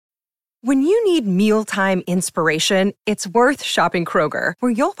When you need mealtime inspiration, it's worth shopping Kroger,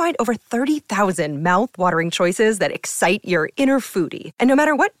 where you'll find over 30,000 mouth-watering choices that excite your inner foodie. And no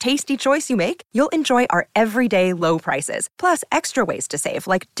matter what tasty choice you make, you'll enjoy our everyday low prices, plus extra ways to save,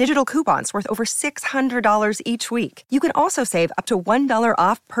 like digital coupons worth over $600 each week. You can also save up to $1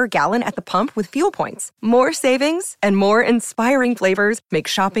 off per gallon at the pump with fuel points. More savings and more inspiring flavors make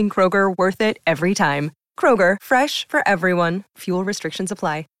shopping Kroger worth it every time. Kroger, fresh for everyone. Fuel restrictions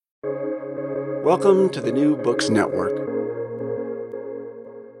apply. Welcome to the New Books Network.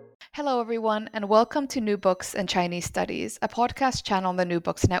 Hello, everyone, and welcome to New Books and Chinese Studies, a podcast channel on the New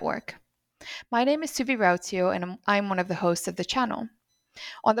Books Network. My name is Suvi Rautio, and I'm one of the hosts of the channel.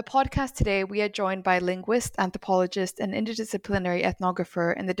 On the podcast today, we are joined by linguist, anthropologist, and interdisciplinary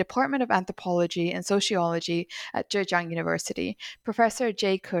ethnographer in the Department of Anthropology and Sociology at Zhejiang University, Professor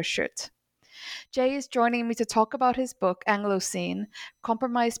Ke-Schutte. Jay is joining me to talk about his book, Angloscene,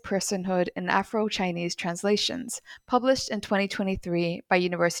 Compromised Personhood in Afro-Chinese Translations, published in 2023 by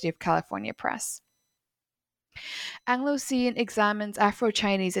University of California Press. Angloscene examines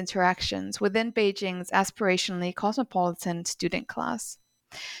Afro-Chinese interactions within Beijing's aspirationally cosmopolitan student class.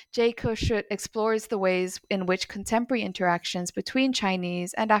 Jay Ke-Schutte explores the ways in which contemporary interactions between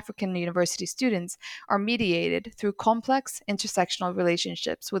Chinese and African university students are mediated through complex intersectional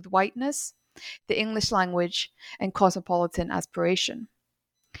relationships with whiteness, the English language, and cosmopolitan aspiration.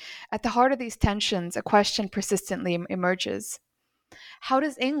 At the heart of these tensions, a question persistently emerges. How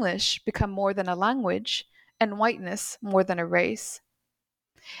does English become more than a language and whiteness more than a race?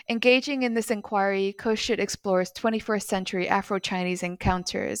 Engaging in this inquiry, Ke-Schutte explores 21st century Afro-Chinese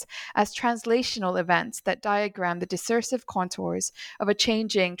encounters as translational events that diagram the discursive contours of a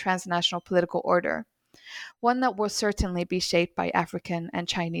changing transnational political order, one that will certainly be shaped by African and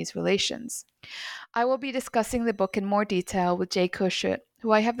Chinese relations. I will be discussing the book in more detail with Jay Ke-Schutte,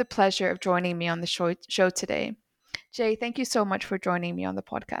 who I have the pleasure of joining me on the show today. Jay, thank you so much for joining me on the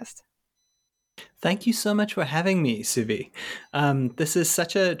podcast. Thank you so much for having me, Suvi. This is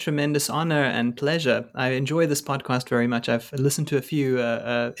such a tremendous honor and pleasure. I enjoy this podcast very much. I've listened to a few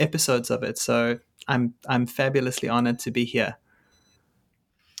episodes of it, so I'm fabulously honored to be here.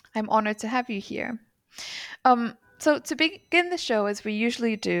 I'm honored to have you here. So to begin the show, as we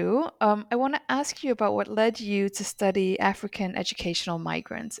usually do, I want to ask you about what led you to study African educational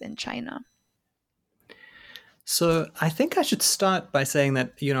migrants in China. So I think I should start by saying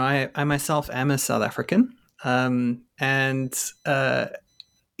that, I myself am a South African.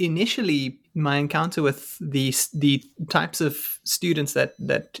 Initially, my encounter with the types of students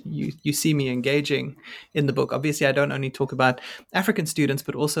that you see me engaging in the book. Obviously, I don't only talk about African students,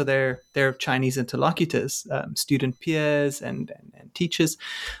 but also their Chinese interlocutors, student peers and teachers.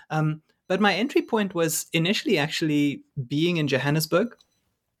 But my entry point was initially actually being in Johannesburg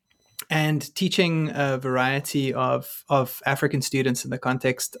and teaching a variety of African students in the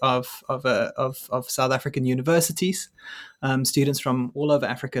context of South African universities, students from all over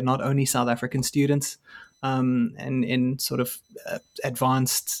Africa, not only South African students, and in sort of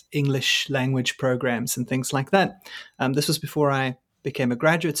advanced English language programs and things like that. This was before I became a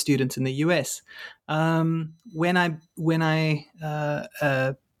graduate student in the US. When I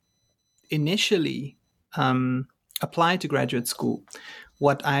initially applied to graduate school,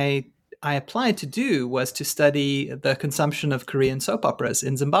 what I applied to do was to study the consumption of Korean soap operas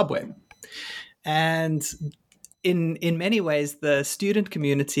in Zimbabwe. And in many ways, the student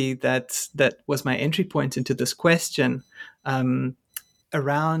community that was my entry point into this question,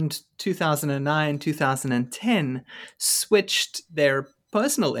 around 2009, 2010, switched their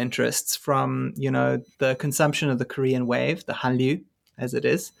personal interests from, the consumption of the Korean wave, the Hallyu, as it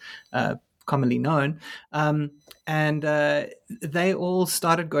is, commonly known, and they all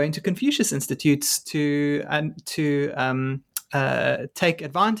started going to Confucius Institutes to take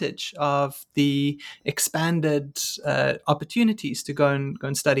advantage of the expanded opportunities to go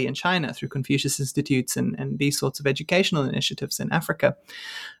and study in China through Confucius Institutes and these sorts of educational initiatives in Africa.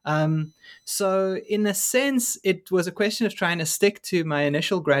 So in a sense, it was a question of trying to stick to my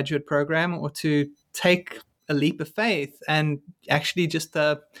initial graduate program or to take a leap of faith and actually just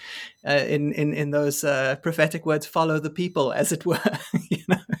in those prophetic words, follow the people, as it were.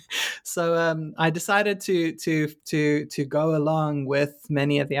 So I decided to go along with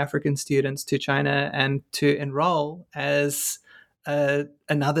many of the African students to China and to enroll as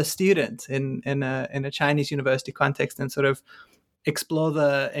another student in a Chinese university context and sort of explore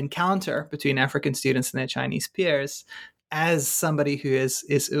the encounter between African students and their Chinese peers as somebody who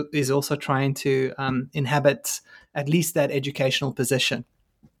is also trying to inhabit at least that educational position.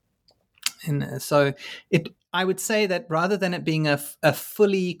 And so I would say that rather than it being a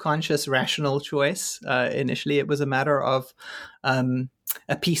fully conscious, rational choice, initially it was a matter of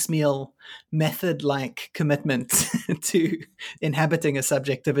a piecemeal method-like commitment to inhabiting a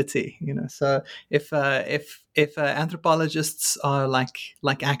subjectivity. So if anthropologists are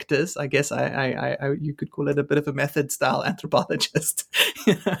like actors, I guess I you could call it a bit of a method-style anthropologist.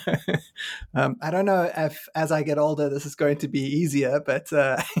 I don't know if as I get older this is going to be easier, but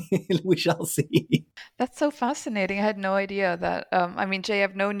we shall see. That's so fascinating. I had no idea that. I mean, Jay,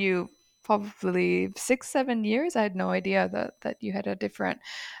 I've known you probably 6, 7 years. I had no idea that you had a different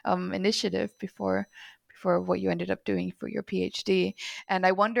initiative before what you ended up doing for your PhD. And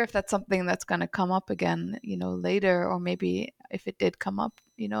I wonder if that's something that's going to come up again, later, or maybe if it did come up,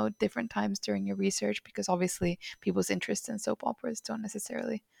 different times during your research, because obviously people's interest in soap operas don't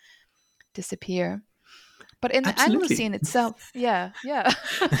necessarily disappear. But in the Absolutely. Angloscene itself, yeah.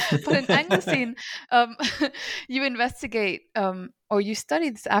 But in Angloscene, you investigate or you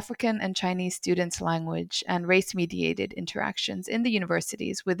study this African and Chinese students' language and race-mediated interactions in the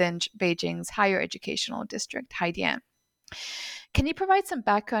universities within Beijing's higher educational district, Haidian. Can you provide some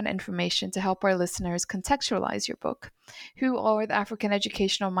background information to help our listeners contextualize your book? Who are the African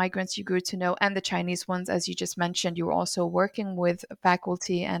educational migrants you grew to know, and the Chinese ones? As you just mentioned, you were also working with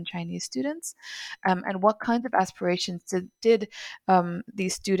faculty and Chinese students. And what kinds of aspirations did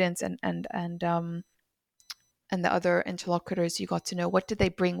these students and the other interlocutors you got to know, what did they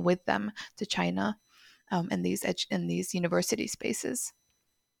bring with them to China in these university spaces?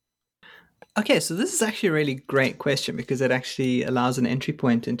 Okay, so this is actually a really great question because it actually allows an entry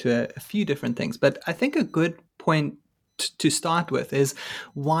point into a few different things. But I think a good point to start with is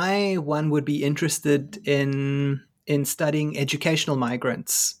why one would be interested in studying educational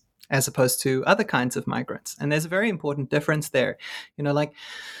migrants as opposed to other kinds of migrants. And there's a very important difference there. Like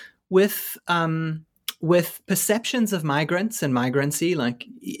with perceptions of migrants and migrancy, like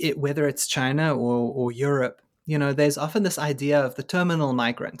whether it's China or Europe, there's often this idea of the terminal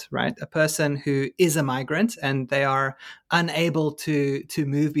migrant, right? A person who is a migrant and they are unable to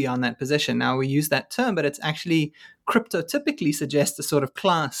move beyond that position. Now, we use that term, but it's actually cryptotypically suggests a sort of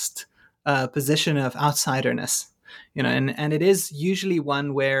classed position of outsiderness, and it is usually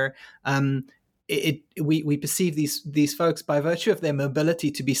one where we perceive these folks by virtue of their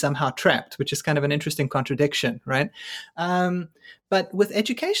mobility to be somehow trapped, which is kind of an interesting contradiction, right? But with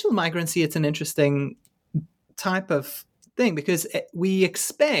educational migrancy, it's an interesting type of thing because we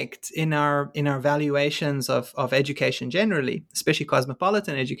expect in our valuations of education generally, especially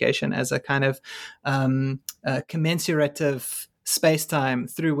cosmopolitan education, as a kind of commensurative space-time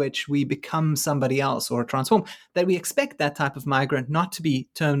through which we become somebody else or transform, that we expect that type of migrant not to be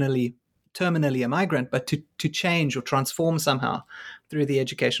terminally a migrant, but to change or transform somehow through the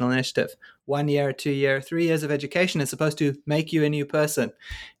educational initiative. 1 year, 2 year, 3 years of education is supposed to make you a new person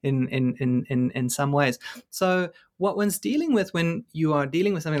in some ways. So what one's dealing with when you are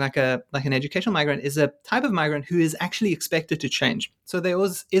dealing with something like an educational migrant is a type of migrant who is actually expected to change. So there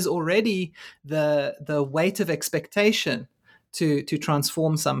is already the weight of expectation to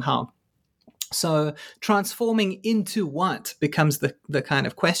transform somehow. So transforming into what becomes the kind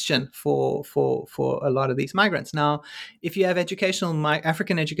of question for a lot of these migrants. Now, if you have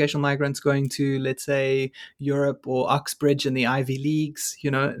African educational migrants going to, let's say, Europe or Oxbridge and the Ivy Leagues,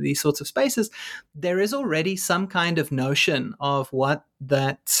 these sorts of spaces, there is already some kind of notion of what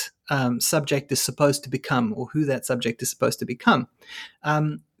that subject is supposed to become, or who that subject is supposed to become.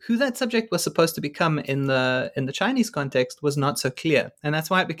 Who that subject was supposed to become in the Chinese context was not so clear. And that's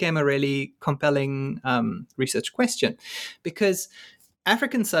why it became a really compelling research question, because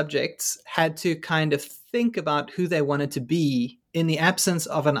African subjects had to kind of think about who they wanted to be in the absence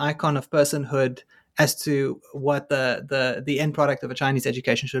of an icon of personhood as to what the end product of a Chinese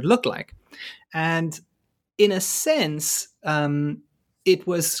education should look like. And in a sense, it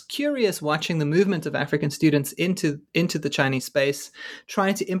was curious watching the movement of African students into the Chinese space,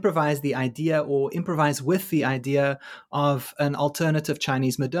 trying to improvise with the idea of an alternative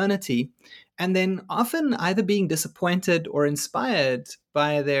Chinese modernity, and then often either being disappointed or inspired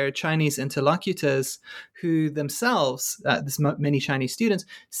by their Chinese interlocutors, who themselves, many Chinese students,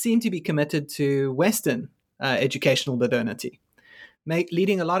 seem to be committed to Western educational modernity.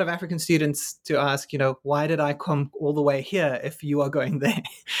 Leading a lot of African students to ask, why did I come all the way here if you are going there?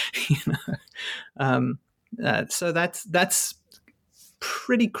 So that's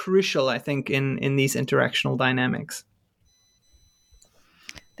pretty crucial, I think, in these interactional dynamics.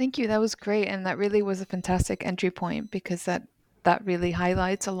 Thank you. That was great, and that really was a fantastic entry point, because that really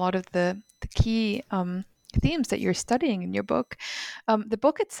highlights a lot of the key themes that you're studying in your book. The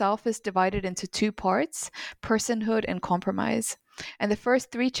book itself is divided into two parts: personhood and compromise. And the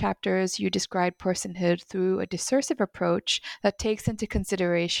first three chapters, you describe personhood through a discursive approach that takes into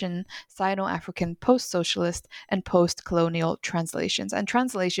consideration Sino African post socialist and post colonial translations. And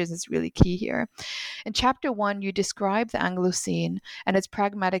translations is really key here. In chapter one, you describe the Angloscene and its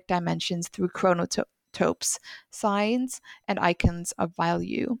pragmatic dimensions through chronotopes, signs, and icons of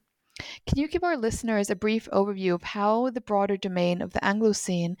value. Can you give our listeners a brief overview of how the broader domain of the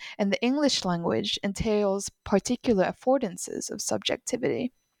Angloscene and the English language entails particular affordances of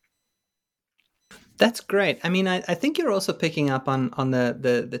subjectivity? That's great. I mean, I think you're also picking up on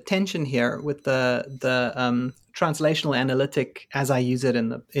the tension here with the translational analytic as I use it in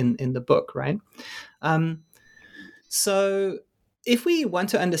the book, right? So if we want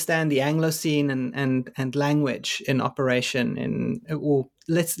to understand the Angloscene and language in operation or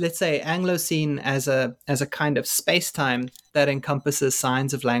let's say Angloscene as a kind of space-time that encompasses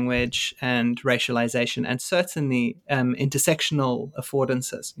signs of language and racialization and certainly intersectional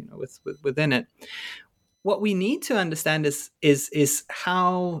affordances, within it. What we need to understand is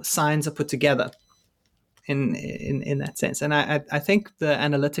how signs are put together in that sense. And I think the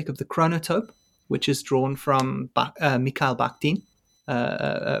analytic of the chronotope, which is drawn from Mikhail Bakhtin,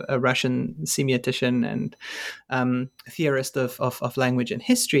 a Russian semiotician and theorist of language and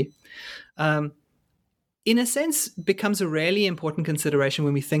history, in a sense, becomes a really important consideration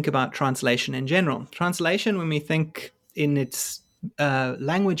when we think about translation in general. Translation, when we think in its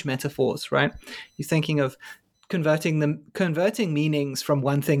language metaphors, right? You're thinking of converting meanings from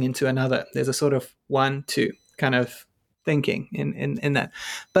one thing into another. There's a sort of 1-2 kind of thinking in that.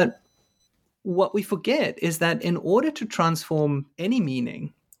 But what we forget is that in order to transform any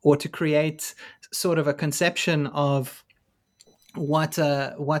meaning or to create sort of a conception of what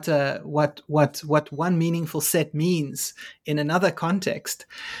one meaningful set means in another context,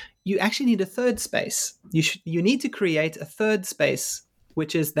 you actually need a third space. You need to create a third space,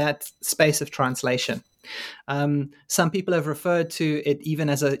 which is that space of translation. Some people have referred to it even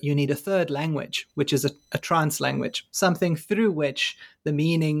as you need a third language, which is a trans language, something through which the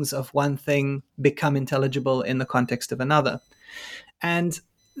meanings of one thing become intelligible in the context of another. And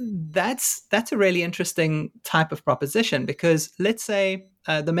that's a really interesting type of proposition, because let's say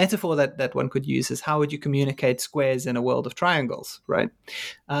the metaphor that one could use is, how would you communicate squares in a world of triangles, right?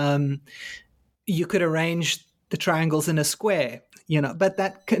 You could arrange the triangles in a square, but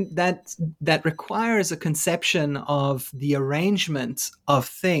that requires a conception of the arrangement of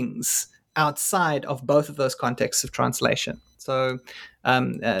things outside of both of those contexts of translation. So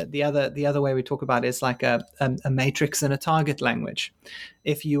the other way we talk about it is like a matrix and a target language.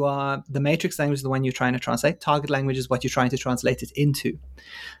 If you are the matrix language is the one you're trying to translate, target language is what you're trying to translate it into.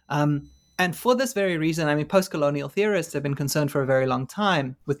 And for this very reason, I mean, post-colonial theorists have been concerned for a very long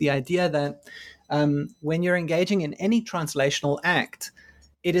time with the idea that when you're engaging in any translational act,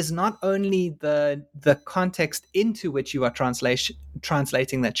 it is not only the context into which you are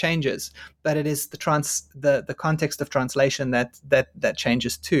translating that changes, but it is the context of translation that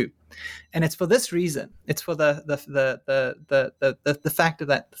changes too. And it's for this reason. It's for the fact of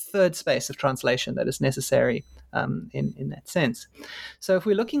that third space of translation that is necessary in that sense. So if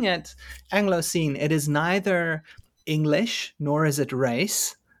we're looking at Angloscene, it is neither English nor is it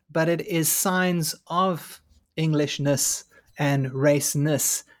race, but it is signs of Englishness and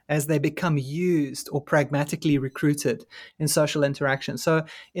raceness as they become used or pragmatically recruited in social interaction. So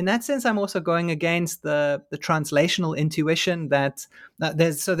in that sense, I'm also going against the translational intuition that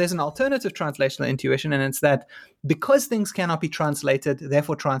there's an alternative translational intuition, and it's that because things cannot be translated,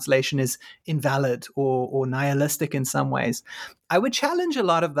 therefore translation is invalid or nihilistic in some ways. I would challenge a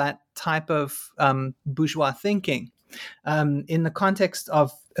lot of that type of bourgeois thinking. In the context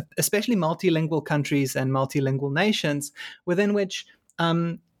of especially multilingual countries and multilingual nations, within which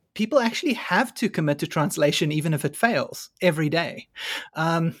people actually have to commit to translation even if it fails every day.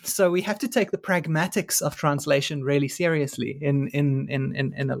 So we have to take the pragmatics of translation really seriously in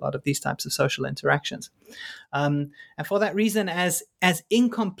a lot of these types of social interactions. And for that reason, as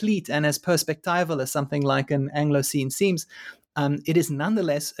incomplete and as perspectival as something like an Angloscene seems, it is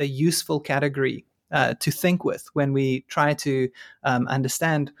nonetheless a useful category to think with when we try to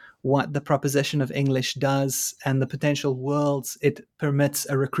understand what the proposition of English does and the potential worlds it permits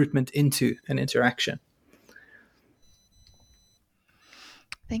a recruitment into an interaction.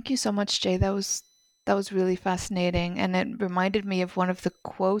 Thank you so much, Jay. That was really fascinating, and it reminded me of one of the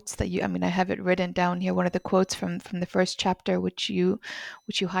quotes that I have it written down here. One of the quotes from the first chapter, which you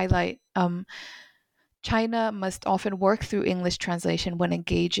highlight. China must often work through English translation when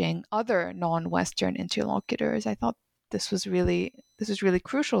engaging other non-Western interlocutors. I thought this was really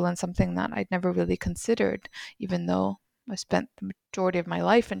crucial and something that I'd never really considered, even though I spent the majority of my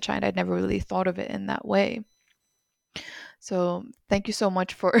life in China. I'd never really thought of it in that way. So thank you so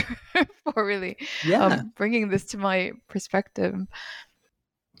much for for really bringing this to my perspective.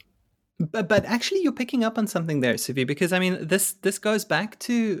 But actually, you're picking up on something there, Suvi, because I mean, this goes back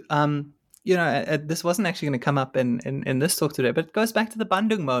to this wasn't actually going to come up in this talk today, but it goes back to the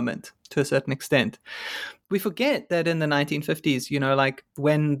Bandung moment to a certain extent. We forget that in the 1950s, like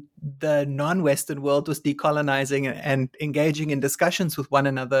when the non-Western world was decolonizing and engaging in discussions with one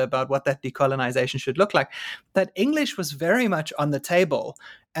another about what that decolonization should look like, that English was very much on the table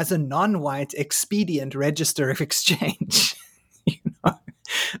as a non-white expedient register of exchange.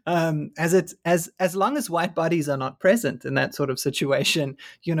 As long as white bodies are not present in that sort of situation,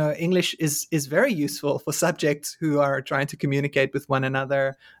 English is very useful for subjects who are trying to communicate with one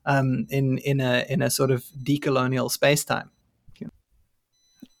another in a sort of decolonial space-time.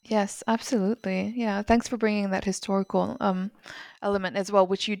 Yes, absolutely. Yeah, thanks for bringing that historical element as well,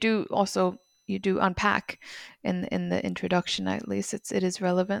 which you do unpack in the introduction. At least it is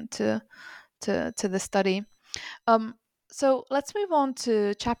relevant to the study. So let's move on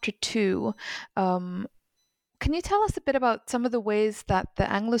to chapter 2. Can you tell us a bit about some of the ways that the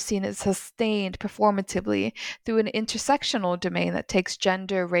Angloscene is sustained performatively through an intersectional domain that takes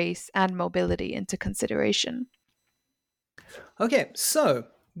gender, race, and mobility into consideration? Okay, so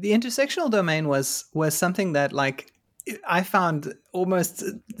the intersectional domain was something that, like, I found almost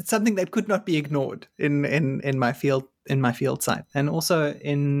something that could not be ignored in my field site, and also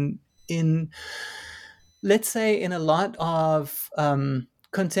in let's say in a lot of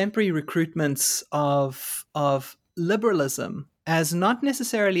contemporary recruitments of liberalism as not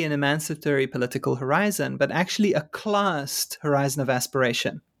necessarily an emancipatory political horizon, but actually a classed horizon of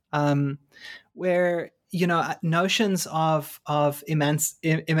aspiration, where notions of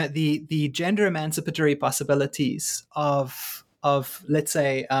the gender emancipatory possibilities of let's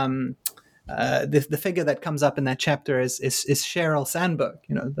say the figure that comes up in that chapter is Sheryl Sandberg,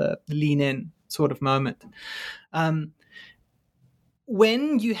 the lean in sort of moment.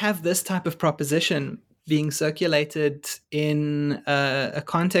 When you have this type of proposition being circulated in a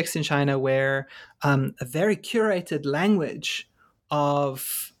context in China where a very curated language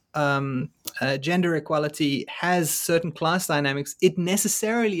of gender equality has certain class dynamics, it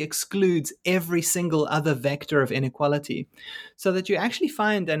necessarily excludes every single other vector of inequality. So that you actually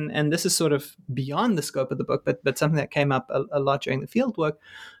find, and this is sort of beyond the scope of the book, but something that came up a lot during the field work,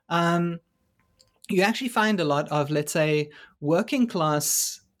 you actually find a lot of, let's say, working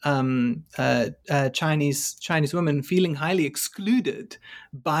class Chinese women feeling highly excluded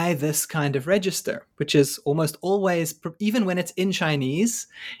by this kind of register, which is almost always, even when it's in Chinese,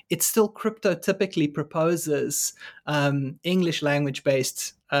 it still cryptotypically proposes English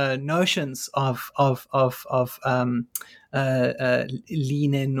language-based notions of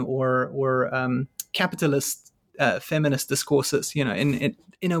lean-in or capitalist feminist discourses,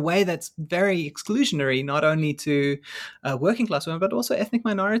 in a way that's very exclusionary, not only to working class women, but also ethnic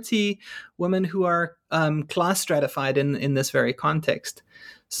minority women who are class stratified in this very context.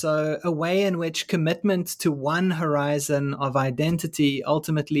 So a way in which commitment to one horizon of identity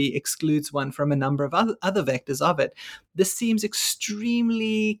ultimately excludes one from a number of other vectors of it. This seems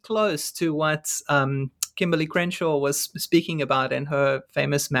extremely close to what Kimberly Crenshaw was speaking about in her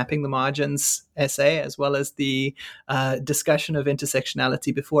famous Mapping the Margins essay, as well as the discussion of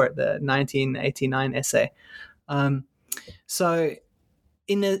intersectionality before it, the 1989 essay. So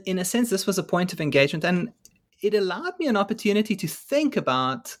in a sense, this was a point of engagement, and it allowed me an opportunity to think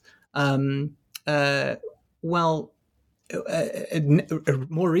about, more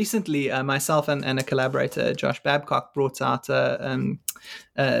recently, myself and a collaborator, Josh Babcock, brought out a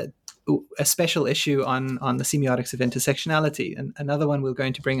special issue on the semiotics of intersectionality, and another one we're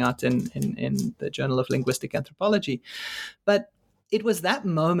going to bring out in the Journal of Linguistic Anthropology. But it was that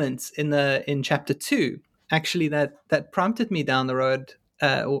moment in chapter 2 actually that prompted me down the road,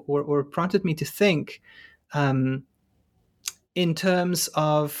 or prompted me to think in terms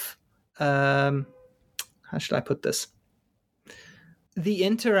of how should I put this? The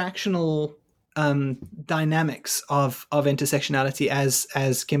interactional dynamics of intersectionality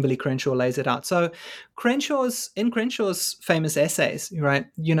as Kimberly Crenshaw lays it out. So Crenshaw's famous essays, right?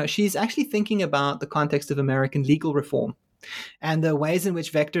 She's actually thinking about the context of American legal reform and the ways in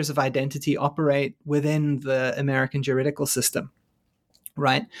which vectors of identity operate within the American juridical system,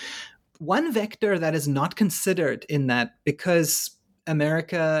 right? One vector that is not considered in that, because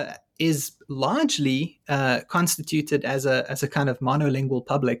America is largely constituted as a kind of monolingual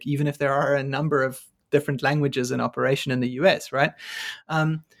public, even if there are a number of different languages in operation in the US, right?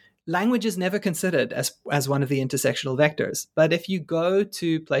 Language is never considered as one of the intersectional vectors. But if you go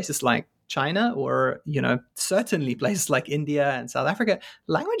to places like China, or certainly places like India and South Africa,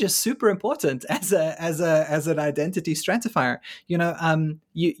 language is super important as an identity stratifier. You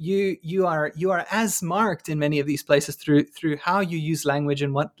are as marked in many of these places through how you use language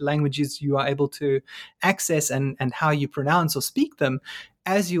and what languages you are able to access and how you pronounce or speak them,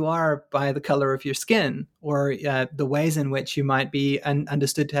 as you are by the color of your skin, or the ways in which you might be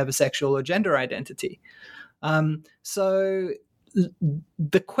understood to have a sexual or gender identity. So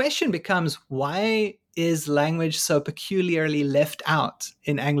the question becomes, why is language so peculiarly left out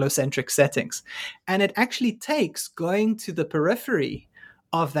in Anglo-centric settings? And it actually takes going to the periphery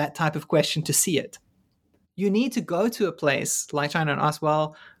of that type of question to see it. You need to go to a place like China and ask,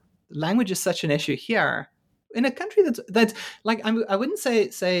 well, language is such an issue here. In a country that's like, I wouldn't say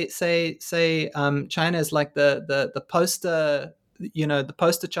China is like the poster, the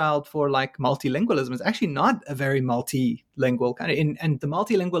poster child for like multilingualism. Is actually not a very multilingual kind of, and the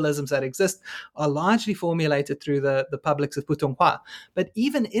multilingualisms that exist are largely formulated through the publics of Putonghua. But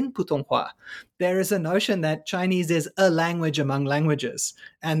even in Putonghua, there is a notion that Chinese is a language among languages,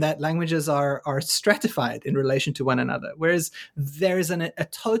 and that languages are stratified in relation to one another. Whereas there is a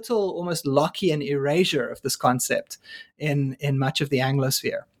total, almost Lockean erasure of this concept in much of the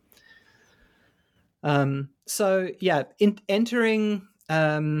Anglosphere. Entering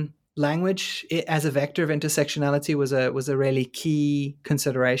language as a vector of intersectionality was a really key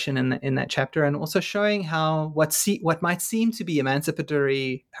consideration in that chapter, and also showing how what might seem to be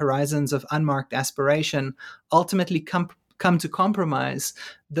emancipatory horizons of unmarked aspiration ultimately come to compromise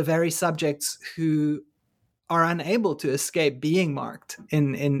the very subjects who are unable to escape being marked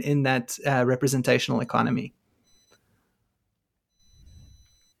in that representational economy.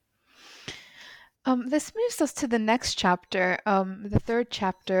 This moves us to the next chapter, the third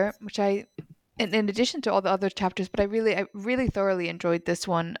chapter, which in addition to all the other chapters, but I really thoroughly enjoyed this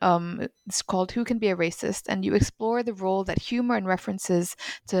one. It's called "Who Can Be a Racist?" and you explore the role that humor and references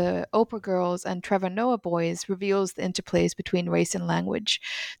to Oprah girls and Trevor Noah boys reveals the interplays between race and language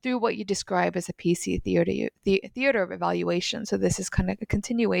through what you describe as a PC theater of evaluation. So this is kind of a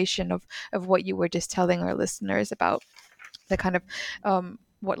continuation of what you were just telling our listeners about the kind of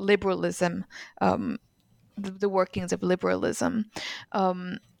what liberalism, the workings of liberalism.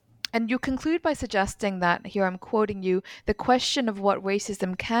 And you conclude by suggesting that, here I'm quoting you, the question of what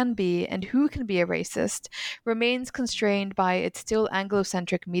racism can be and who can be a racist remains constrained by its still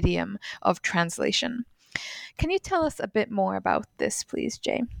Anglo-centric medium of translation. Can you tell us a bit more about this, please,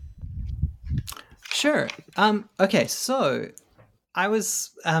 Jay? Sure. Okay, so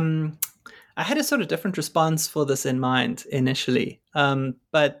I had a sort of different response for this in mind initially,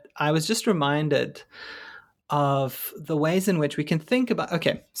 but I was just reminded of the ways in which we can think about,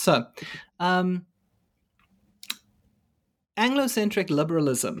 Anglo-centric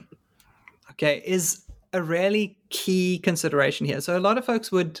liberalism, is a really key consideration here. So a lot of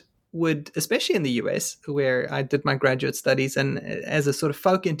folks would, especially in the US, where I did my graduate studies, and as a sort of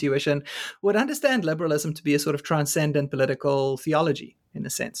folk intuition, would understand liberalism to be a sort of transcendent political theology, in a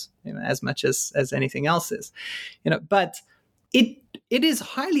sense, as much as anything else is, but it is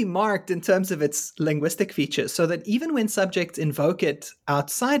highly marked in terms of its linguistic features, so that even when subjects invoke it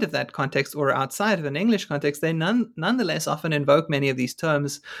outside of that context or outside of an English context, they nonetheless often invoke many of these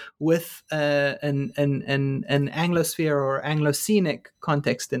terms with an Anglosphere or Angloscenic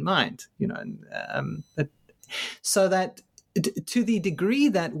context in mind, so that to the degree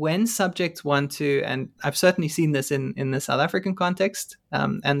that when subjects want to, and I've certainly seen this in the South African context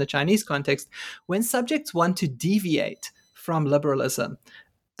and the Chinese context, when subjects want to deviate from liberalism,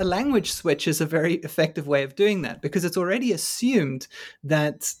 a language switch is a very effective way of doing that, because it's already assumed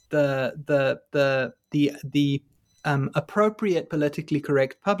that the appropriate politically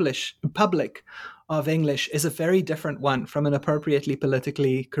correct public of English is a very different one from an appropriately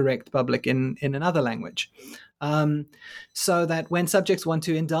politically correct public in another language. So that when subjects want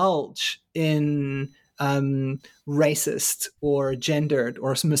to indulge in racist or gendered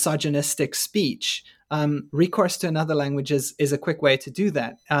or misogynistic speech, recourse to another language is a quick way to do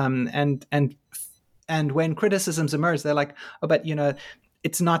that. And when criticisms emerge, they're like, oh, but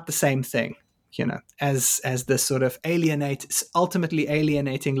it's not the same thing, as this sort of ultimately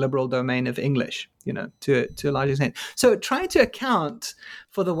alienating liberal domain of English, to a large extent. So trying to account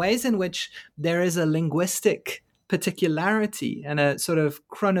for the ways in which there is a linguistic particularity and a sort of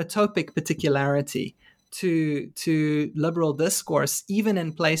chronotopic particularity to liberal discourse, even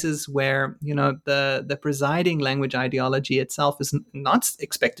in places where the presiding language ideology itself is not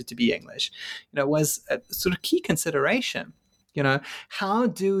expected to be English, was a sort of key consideration. How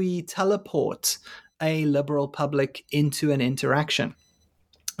do we teleport a liberal public into an interaction?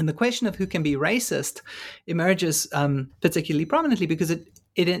 And the question of who can be racist emerges particularly prominently because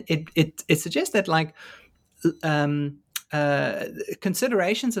it suggests that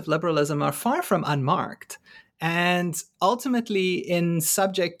considerations of liberalism are far from unmarked. And ultimately, in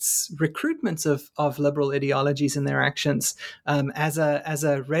subjects' recruitments of liberal ideologies in their actions, as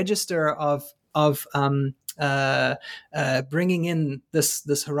a register of bringing in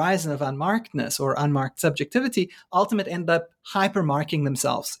this horizon of unmarkedness or unmarked subjectivity, ultimately end up hypermarking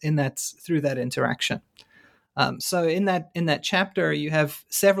themselves through that interaction. So in that chapter, you have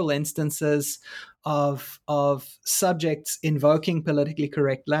several instances of subjects invoking politically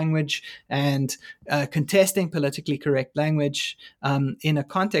correct language and contesting politically correct language in a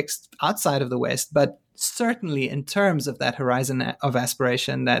context outside of the West, but certainly in terms of that horizon of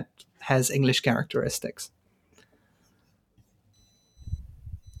aspiration that has English characteristics.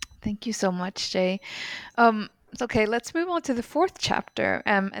 Thank you so much, Jay. Okay, let's move on to the fourth chapter.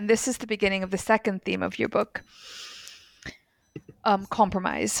 And this is the beginning of the second theme of your book,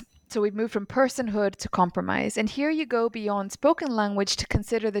 compromise. So we've moved from personhood to compromise. And here you go beyond spoken language to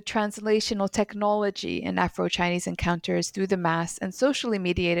consider the translational technology in Afro-Chinese encounters through the mass and socially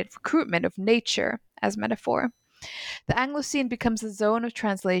mediated recruitment of nature as metaphor. The Angloscene becomes a zone of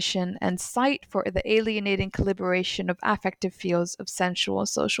translation and site for the alienating collaboration of affective fields of sensual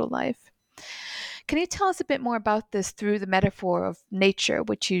social life. Can you tell us a bit more about this through the metaphor of nature,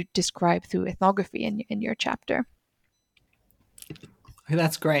 which you describe through ethnography in your chapter?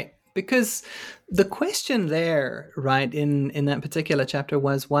 That's great. Because the question there, right, in that particular chapter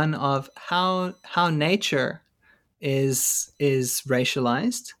was one of how nature is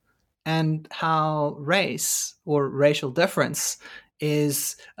racialized and how race or racial difference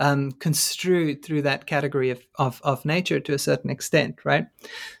is construed through that category of nature to a certain extent, right?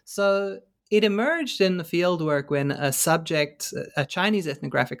 So it emerged in the fieldwork when a Chinese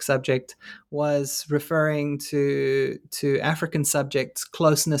ethnographic subject, was referring to African subjects'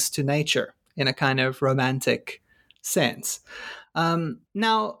 closeness to nature in a kind of romantic sense.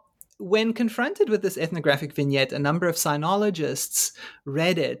 Now, when confronted with this ethnographic vignette, a number of sinologists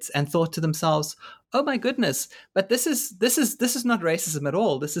read it and thought to themselves, "Oh my goodness! But this is not racism at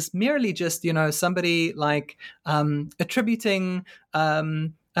all. This is merely just somebody attributing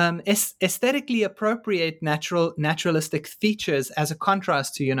aesthetically appropriate naturalistic features as a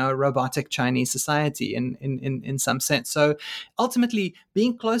contrast to robotic Chinese society in some sense. So ultimately,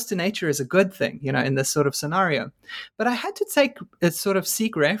 being close to nature is a good thing, in this sort of scenario. But I had to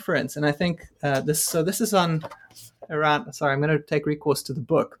seek reference, and I think this is on around. Sorry, I'm going to take recourse to the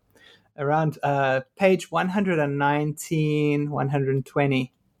book around page 119,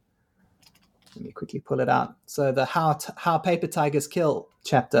 120. Let me quickly pull it out. So the how paper tigers kill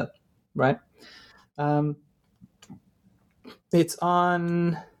chapter, right? It's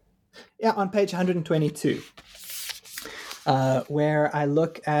on page 122, where I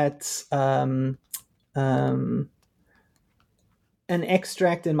look at an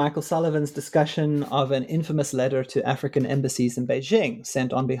extract in Michael Sullivan's discussion of an infamous letter to African embassies in Beijing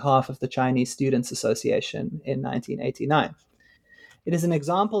sent on behalf of the Chinese Students Association in 1989. It is an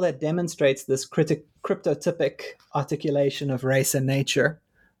example that demonstrates this cryptotypic articulation of race and nature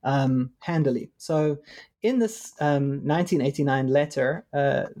handily. So in this 1989 letter,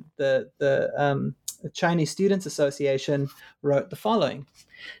 the Chinese Students Association wrote the following: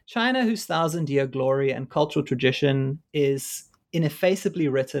 "China, whose thousand-year glory and cultural tradition is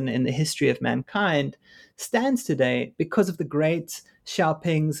ineffaceably written in the history of mankind, stands today because of the great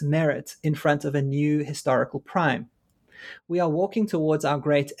Xiaoping's merit in front of a new historical prime. We are walking towards our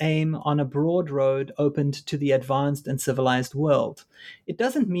great aim on a broad road opened to the advanced and civilized world. It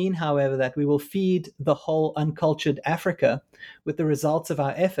doesn't mean, however, that we will feed the whole uncultured Africa with the results of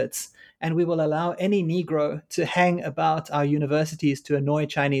our efforts, and we will allow any Negro to hang about our universities to annoy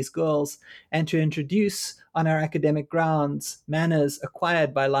Chinese girls and to introduce on our academic grounds manners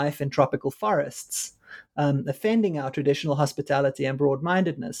acquired by life in tropical forests, offending our traditional hospitality and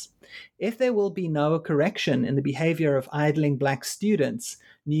broad-mindedness. If there will be no correction in the behavior of idling black students,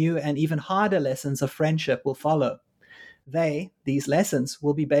 new and even harder lessons of friendship will follow. These lessons,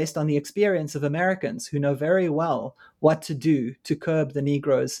 will be based on the experience of Americans who know very well what to do to curb the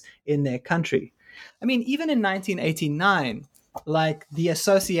Negroes in their country." I mean, even in 1989, like the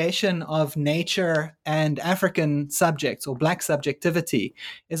association of nature and African subjects or Black subjectivity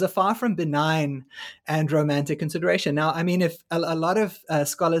is a far from benign and romantic consideration. Now, I mean, if a lot of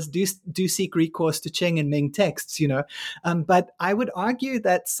scholars do seek recourse to Qing and Ming texts, but I would argue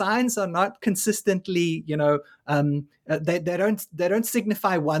that signs are not consistently, they don't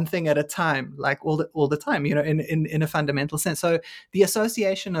signify one thing at a time, like all the time, in a fundamental sense. So the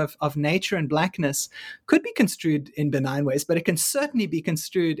association of nature and Blackness could be construed in benign ways, but it can certainly be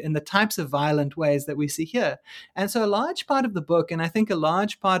construed in the types of violent ways that we see here. And so a large part of the book, and I think a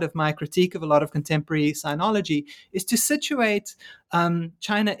large part of my critique of a lot of contemporary sinology, is to situate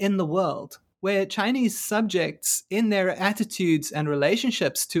China in the world, where Chinese subjects in their attitudes and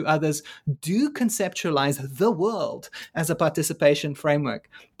relationships to others do conceptualize the world as a participation framework,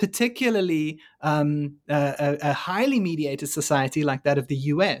 particularly a highly mediated society like that of the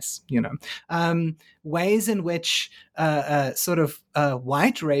US, ways in which sort of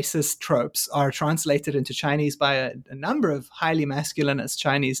white racist tropes are translated into Chinese by a number of highly masculinist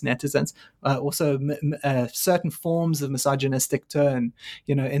Chinese netizens, also certain forms of misogynistic turn,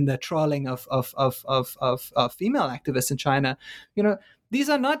 in the trolling of female activists in China, these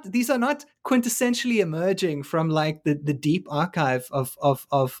are not quintessentially emerging from like the deep archive of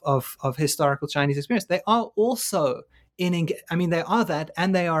historical Chinese experience. They are also they are that,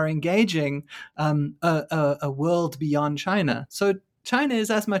 and they are engaging a world beyond China. So China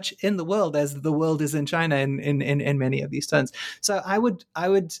is as much in the world as the world is in China in many of these terms. So I would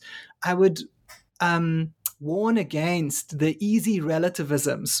warn against the easy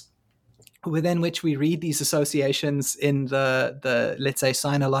relativisms within which we read these associations in the let's say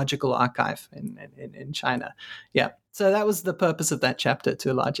sinological archive in China. Yeah. So that was the purpose of that chapter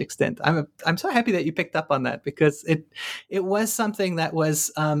to a large extent. I'm so happy that you picked up on that, because it was something that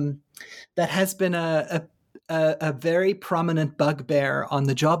was that has been a very prominent bugbear on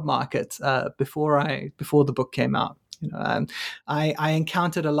the job market before the book came out. I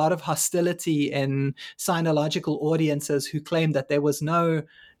encountered a lot of hostility in sinological audiences who claimed that there was no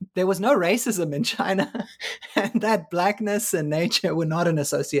racism in China and that Blackness and nature were not an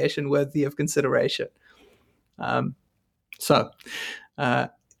association worthy of consideration.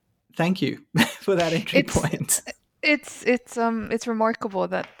 Thank you for that entry point. It's remarkable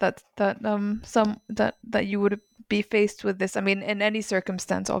that you would be faced with this. I mean, in any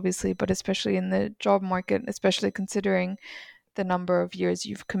circumstance, obviously, but especially in the job market, especially considering the number of years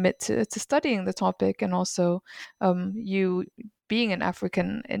you've committed to studying the topic, and also you being an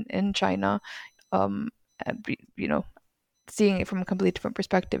African in China, seeing it from a completely different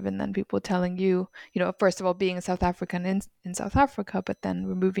perspective, and then people telling you, first of all, being a South African in South Africa, but then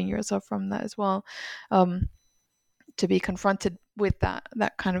removing yourself from that as well. To be confronted with that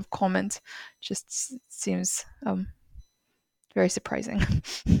kind of comment just seems very surprising.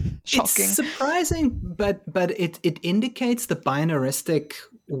 Shocking. It's surprising, but it indicates the binaristic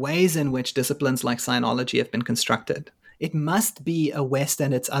ways in which disciplines like sinology have been constructed. It must be a West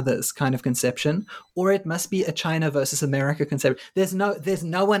and its others kind of conception, or it must be a China versus America conception. There's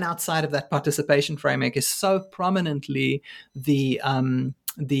no one outside of that participation framework is so prominently the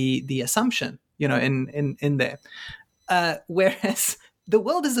assumption, in there. Whereas the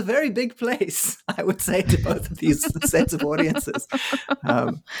world is a very big place, I would say to both of these sets of audiences.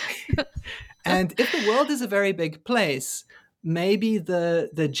 And if the world is a very big place, maybe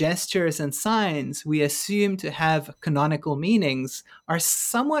the gestures and signs we assume to have canonical meanings are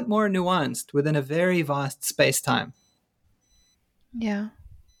somewhat more nuanced within a very vast space-time. Yeah.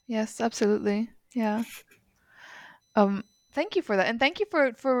 Yes, absolutely. Yeah. Thank you for that, and thank you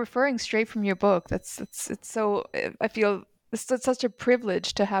for referring straight from your book. It's so, I feel it's such a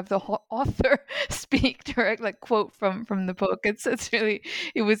privilege to have the author speak direct, like quote from the book. It's really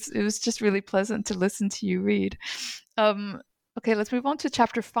it was just really pleasant to listen to you read. Okay, let's move on to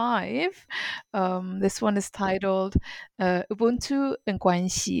chapter 5. This one is titled Ubuntu and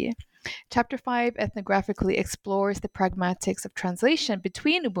Guanxi. Chapter 5 ethnographically explores the pragmatics of translation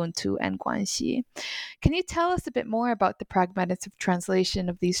between Ubuntu and Guanxi. Can you tell us a bit more about the pragmatics of translation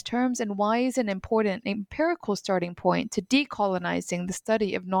of these terms, and why is it an important empirical starting point to decolonizing the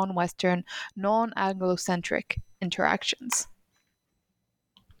study of non-Western, non-Anglo-centric interactions?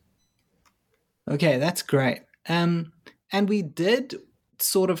 Okay, that's great. And we did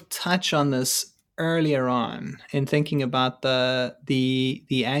sort of touch on this earlier on in thinking about the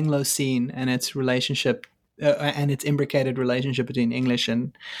Angloscene and its relationship and its imbricated relationship between English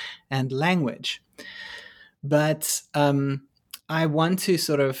and language. But I want to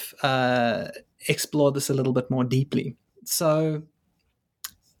sort of explore this a little bit more deeply. So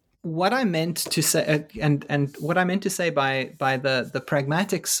what I meant to say, and what I meant to say by the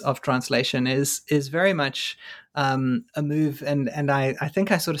pragmatics of translation is very much a move, and I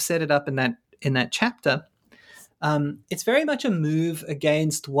think I sort of set it up in that chapter. It's very much a move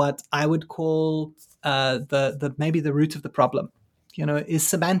against what I would call the maybe the root of the problem, is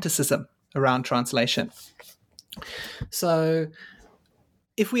semanticism around translation. So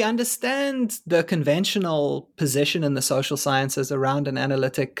if we understand the conventional position in the social sciences around an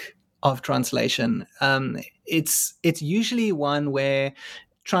analytic of translation, it's usually one where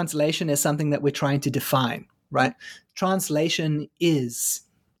translation is something that we're trying to define, right? Translation is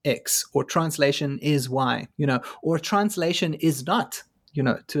X, or translation is Y, or translation is not,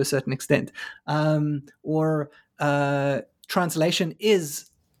 to a certain extent, or translation is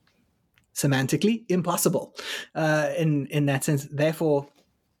semantically impossible in that sense, therefore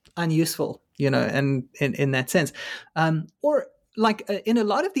unuseful, and in that sense, or like in a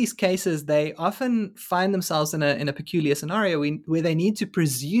lot of these cases, they often find themselves in a peculiar scenario where they need to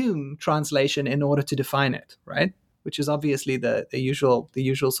presume translation in order to define it, right? Which is obviously the usual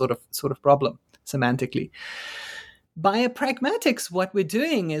sort of problem semantically. By a pragmatics, what we're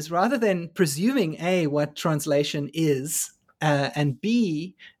doing is, rather than presuming A, what translation is, and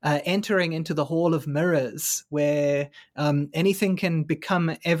B, entering into the hall of mirrors where anything can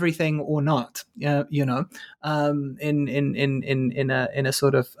become everything or not, in a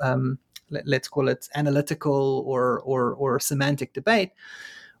sort of let's call it analytical or semantic debate.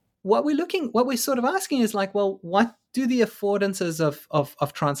 What we're sort of asking is like, well, what do the affordances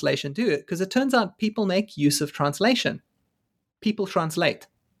of translation do? Because it turns out people make use of translation. People translate.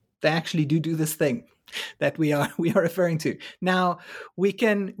 They actually do this thing that we are referring to. Now, we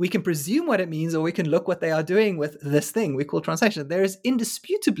can presume what it means, or we can look what they are doing with this thing we call translation. There is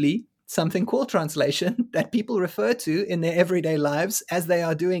indisputably something called translation that people refer to in their everyday lives as they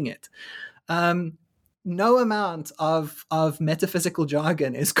are doing it. No amount of metaphysical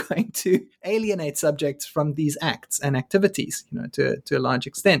jargon is going to alienate subjects from these acts and activities, to a large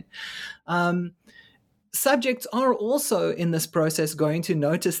extent. Subjects are also in this process going to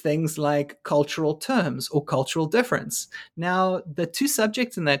notice things like cultural terms or cultural difference. Now, the two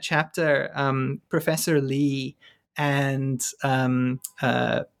subjects in that chapter, Professor Lee and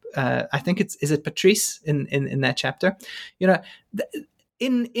I think is it Patrice in that chapter,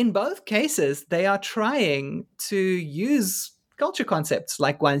 in both cases, they are trying to use culture concepts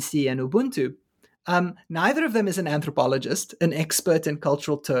like Guanxi and Ubuntu. Neither of them is an anthropologist, an expert in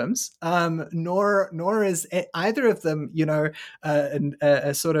cultural terms, nor is either of them,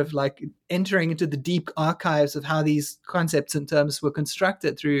 a sort of like entering into the deep archives of how these concepts and terms were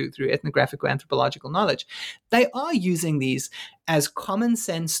constructed through ethnographic or anthropological knowledge. They are using these as common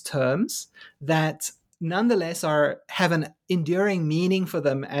sense terms that nonetheless have an enduring meaning for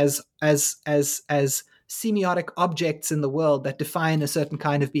them as semiotic objects in the world that define a certain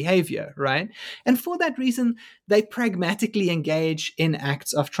kind of behavior, right? And for that reason, they pragmatically engage in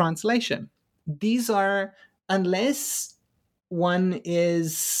acts of translation. These are, unless one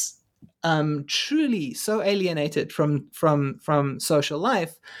is truly so alienated from social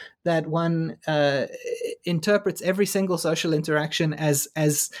life that one interprets every single social interaction as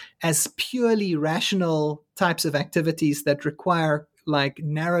purely rational types of activities that require like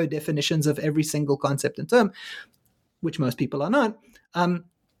narrow definitions of every single concept and term, which most people are not,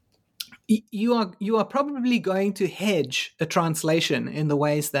 you are probably going to hedge a translation in the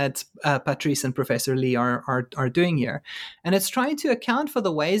ways that Patrice and Professor Lee are doing here. And it's trying to account for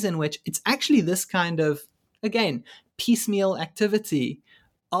the ways in which it's actually this kind of, again, piecemeal activity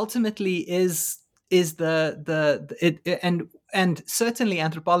ultimately is and certainly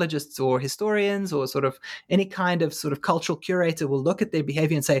anthropologists or historians or sort of any kind of sort of cultural curator will look at their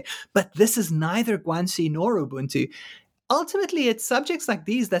behavior and say, but this is neither Guanxi nor Ubuntu. Ultimately, it's subjects like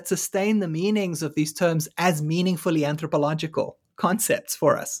these that sustain the meanings of these terms as meaningfully anthropological concepts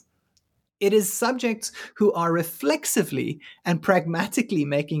for us. It is subjects who are reflexively and pragmatically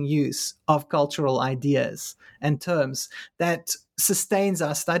making use of cultural ideas and terms that sustains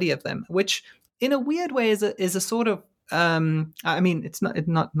our study of them, which in a weird way is a sort of I mean, it's not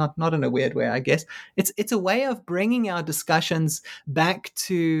in a weird way, I guess. It's a way of bringing our discussions back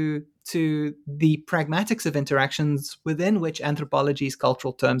to the pragmatics of interactions within which anthropology's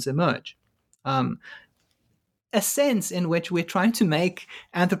cultural terms emerge. A sense in which we're trying to make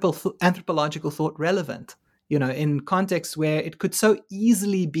anthropological thought relevant, in contexts where it could so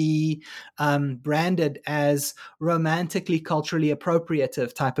easily be branded as a romantically culturally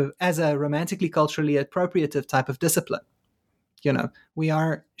appropriative type of discipline. We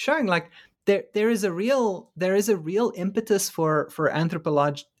are showing like there is a real impetus for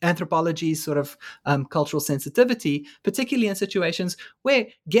anthropology's sort of cultural sensitivity, particularly in situations where,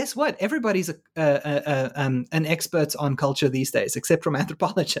 guess what, everybody's an expert on culture these days, except from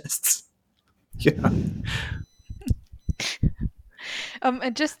anthropologists. You know.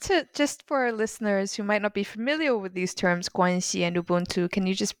 And just for our listeners who might not be familiar with these terms, guanxi and Ubuntu, can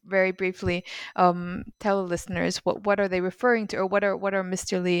you just very briefly tell listeners what are they referring to, or what are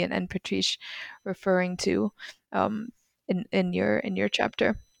Mr. Lee and Patrice referring to in your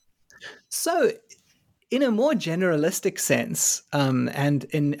chapter? So, in a more generalistic sense,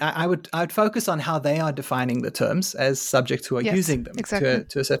 I would focus on how they are defining the terms as subjects who are using them exactly.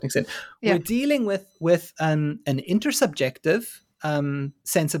 to a certain extent. Yeah. We're dealing with an intersubjective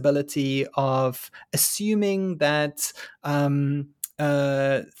sensibility of assuming that through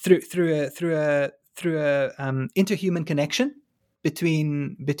a interhuman connection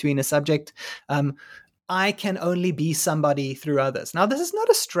between a subject. I can only be somebody through others. Now, this is not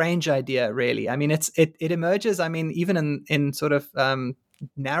a strange idea, really. I mean, it emerges, I mean, even in sort of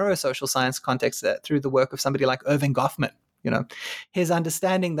narrow social science context through the work of somebody like Irving Goffman. You know, his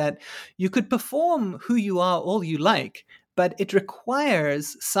understanding that you could perform who you are all you like, but it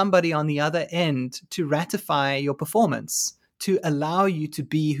requires somebody on the other end to ratify your performance, to allow you to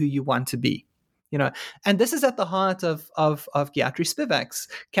be who you want to be. You know, and this is at the heart of Gayatri Spivak's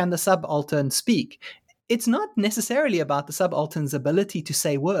 "Can the Subaltern Speak?" It's not necessarily about the subaltern's ability to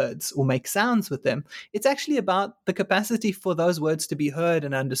say words or make sounds with them. It's actually about the capacity for those words to be heard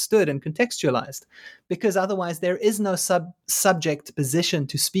and understood and contextualized, because otherwise there is no subject position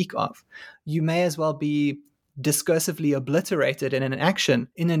to speak of. You may as well be discursively obliterated in an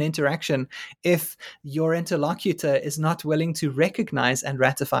interaction, if your interlocutor is not willing to recognize and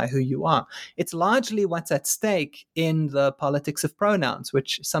ratify who you are. It's largely what's at stake in the politics of pronouns,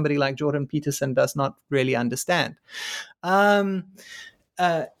 which somebody like Jordan Peterson does not really understand. You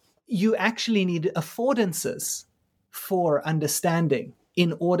actually need affordances for understanding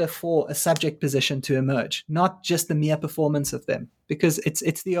in order for a subject position to emerge, not just the mere performance of them, because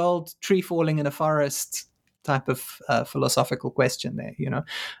it's the old tree falling in a forest type of philosophical question there, you know.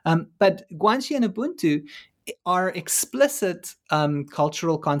 But guanxi and Ubuntu are explicit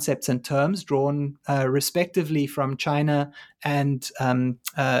cultural concepts and terms drawn respectively from China and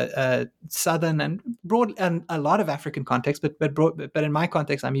southern and broad and a lot of African context, but in my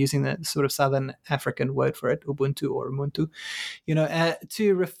context, I'm using the sort of southern African word for it, Ubuntu or Umuntu, you know,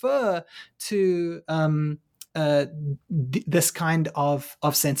 to refer to this kind of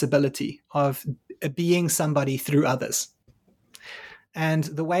sensibility of being somebody through others, and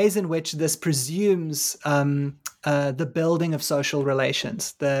the ways in which this presumes the building of social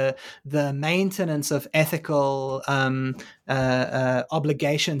relations, the maintenance of ethical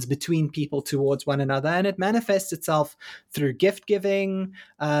obligations between people towards one another, and it manifests itself through gift giving,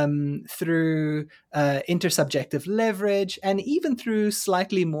 through intersubjective leverage, and even through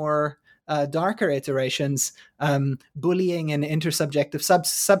slightly more darker iterations, bullying and intersubjective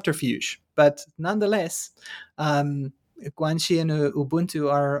subterfuge. But nonetheless, guanxi and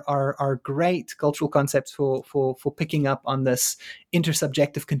Ubuntu are great cultural concepts for picking up on this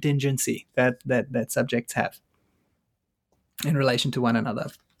intersubjective contingency that subjects have in relation to one another.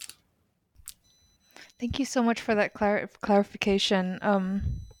 Thank you so much for that clarification.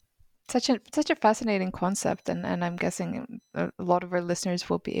 Such a fascinating concept, and I'm guessing a lot of our listeners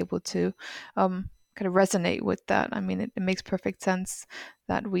will be able to kind of resonate with that. I mean, it makes perfect sense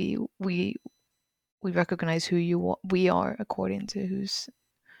that we recognize who we are according to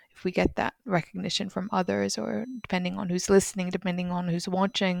if we get that recognition from others, or depending on who's listening, depending on who's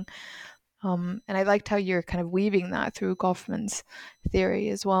watching. And I liked how you're kind of weaving that through Goffman's theory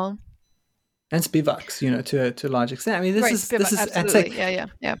as well. And Spivak's, you know, to a large extent. I mean, this is absolutely.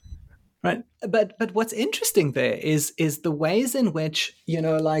 Yeah. Right, but what's interesting there is the ways in which, you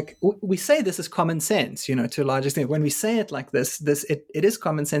know, like we say this is common sense, you know, to a large extent. When we say it like this it is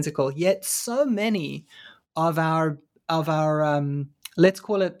commonsensical. Yet so many of our let's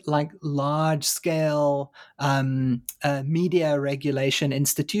call it like large scale media regulation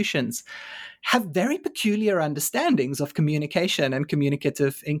institutions have very peculiar understandings of communication and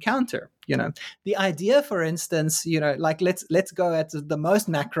communicative encounter. You know, the idea, for instance, you know, like let's go at the most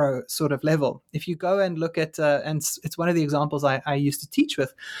macro sort of level. If you go and look at, and it's one of the examples I used to teach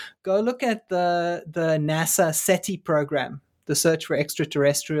with, go look at the NASA SETI program, the Search for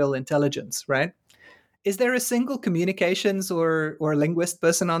Extraterrestrial Intelligence, right? Is there a single communications or linguist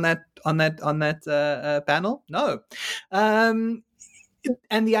person on that panel? No.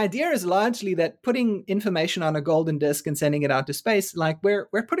 and the idea is largely that putting information on a golden disk and sending it out to space, like we're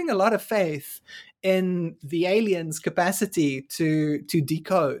putting a lot of faith in the aliens' capacity to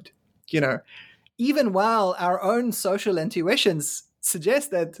decode, even while our own social intuitions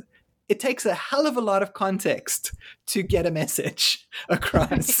suggest that it takes a hell of a lot of context to get a message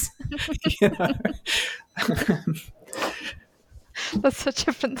across. That's such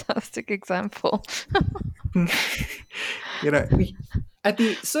a fantastic example. At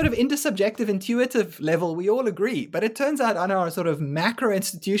the sort of intersubjective, intuitive level, we all agree. But it turns out on our sort of macro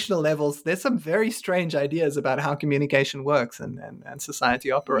institutional levels, there's some very strange ideas about how communication works and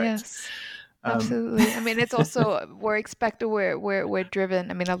society operates. Yes. Absolutely. I mean, it's also we're driven.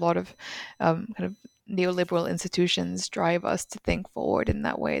 I mean, a lot of kind of neoliberal institutions drive us to think forward in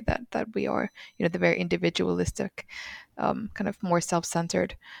that way, that we are, the very individualistic, kind of more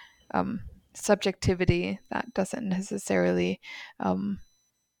self-centered subjectivity that doesn't necessarily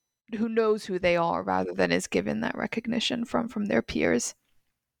who knows who they are rather than is given that recognition from their peers.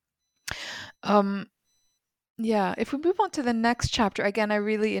 Yeah, if we move on to the next chapter, again, I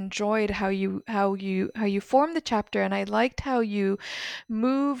really enjoyed how you formed the chapter, and I liked how you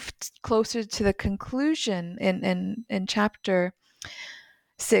moved closer to the conclusion in chapter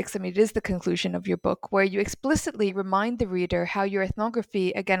 6. I mean, it is the conclusion of your book, where you explicitly remind the reader how your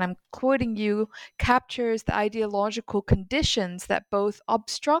ethnography, again, I'm quoting you, captures the ideological conditions that both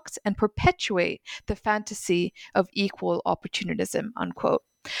obstruct and perpetuate the fantasy of equal opportunism, unquote.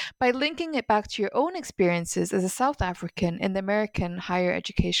 By linking it back to your own experiences as a South African in the American higher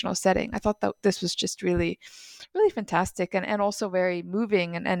educational setting, I thought that this was just really, really fantastic and also very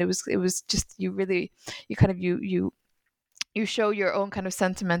moving. And it was just, you show your own kind of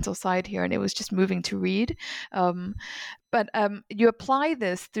sentimental side here, and it was just moving to read. But you apply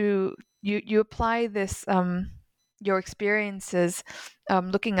this through your experiences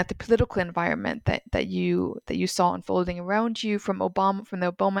looking at the political environment that you saw unfolding around you from the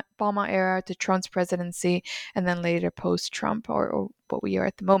Obama era to Trump's presidency, and then later post-Trump, or what we are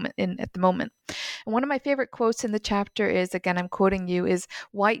at the moment. And one of my favorite quotes in the chapter is, again, I'm quoting you, is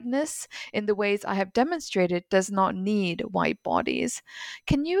 "Whiteness, in the ways I have demonstrated, does not need white bodies."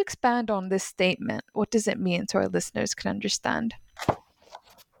 Can you expand on this statement? What does it mean so our listeners can understand?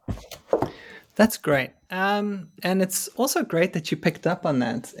 That's great, and it's also great that you picked up on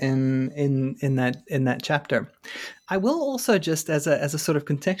that in that chapter. I will also, just as a sort of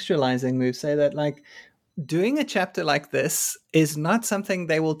contextualizing move, say that, like, doing a chapter like this is not something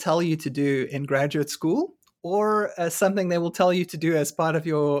they will tell you to do in graduate school, or something they will tell you to do as part of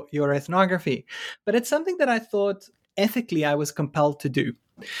your ethnography, but it's something that I thought ethically I was compelled to do.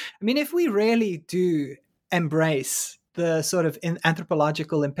 I mean, if we really do embrace the sort of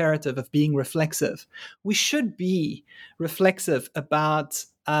anthropological imperative of being reflexive, we should be reflexive about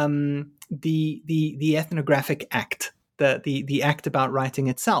the ethnographic act, the act about writing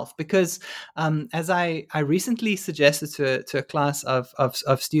itself. Because as I recently suggested to a class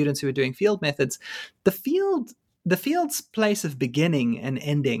of students who are doing field methods, the field's place of beginning and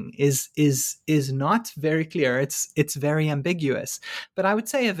ending is not very clear. It's very ambiguous. But I would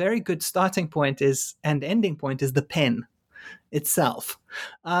say a very good starting point and ending point is the pen itself.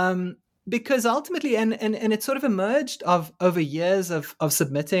 Because ultimately, and it sort of emerged over years of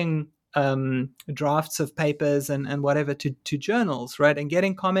submitting drafts of papers and whatever to journals, right? And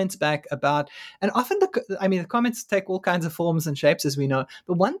getting comments back about, and often the comments take all kinds of forms and shapes, as we know.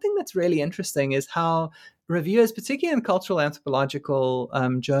 But one thing that's really interesting is how reviewers, particularly in cultural anthropological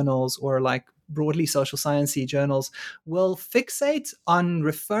journals or like broadly social sciencey journals, will fixate on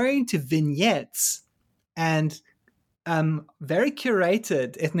referring to vignettes and very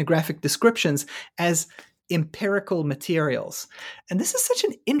curated ethnographic descriptions as empirical materials. And this is such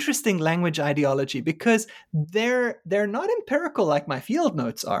an interesting language ideology, because they're not empirical like my field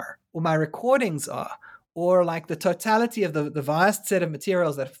notes are, or my recordings are, or like the totality of the vast set of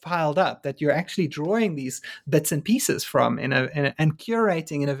materials that have piled up that you're actually drawing these bits and pieces from and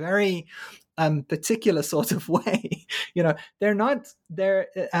curating in a very particular sort of way. They're not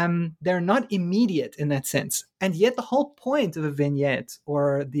immediate in that sense. And yet the whole point of a vignette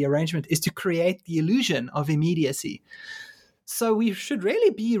or the arrangement is to create the illusion of immediacy. So we should really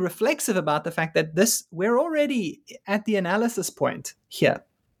be reflexive about the fact that we're already at the analysis point here.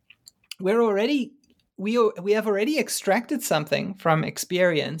 We have already extracted something from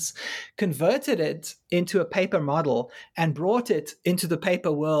experience, converted it into a paper model, and brought it into the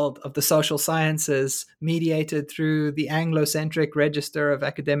paper world of the social sciences, mediated through the Anglocentric register of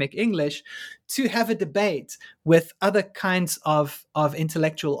academic English, to have a debate with other kinds of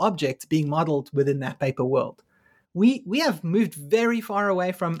intellectual objects being modeled within that paper world. we have moved very far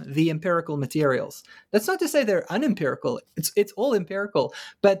away from the empirical materials. That's not to say they're unempirical. It's all empirical.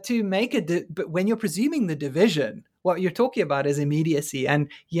 But to make but when you're presuming the division, what you're talking about is immediacy.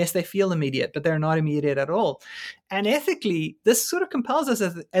 And yes, they feel immediate, but they're not immediate at all. And ethically, this sort of compels us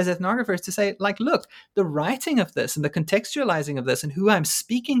as ethnographers to say, like, look, the writing of this and the contextualizing of this and who I'm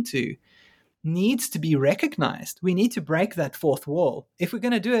speaking to needs to be recognized. We need to break that fourth wall. If we're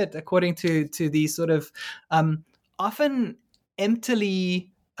going to do it according to these sort of often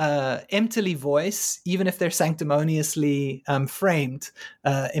emptily voice, even if they're sanctimoniously framed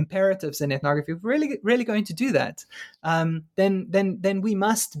imperatives in ethnography, if we're really going to do that, then we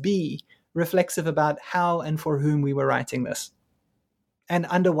must be reflexive about how and for whom we were writing this, and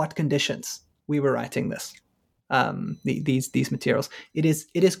under what conditions we were writing this. These materials. It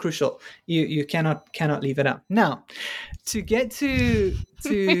is crucial. You cannot leave it out. Now, to get to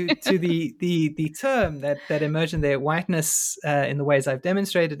the term that emerged in there, whiteness in the ways I've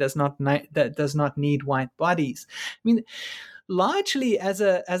demonstrated does not need white bodies. I mean, largely as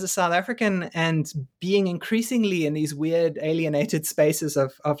a South African, and being increasingly in these weird alienated spaces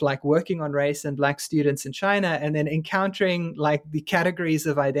of like working on race and Black students in China, and then encountering like the categories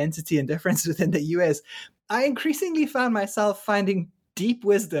of identity and difference within the US, I increasingly found myself finding deep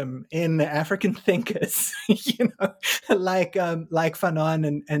wisdom in African thinkers, like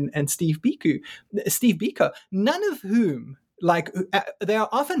Fanon and Steve Biko, none of whom, like, they are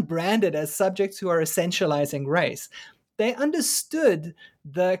often branded as subjects who are essentializing race. They understood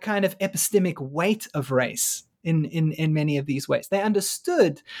the kind of epistemic weight of race in many of these ways. They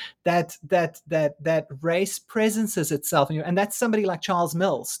understood that race presences itself, and that's somebody like Charles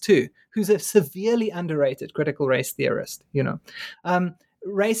Mills too, who's a severely underrated critical race theorist.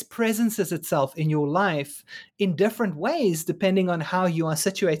 Race presences itself in your life in different ways depending on how you are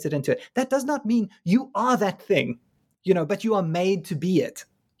situated into it. That does not mean you are that thing, but you are made to be it.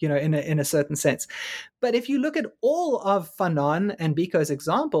 In a certain sense. But if you look at all of Fanon and Biko's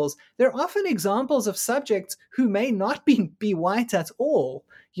examples, they're often examples of subjects who may not be white at all,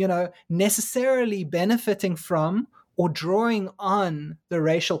 necessarily benefiting from or drawing on the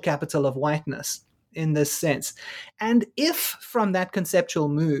racial capital of whiteness in this sense. And if from that conceptual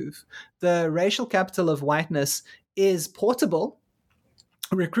move, the racial capital of whiteness is portable,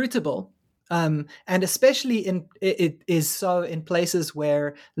 recruitable, and especially it is so in places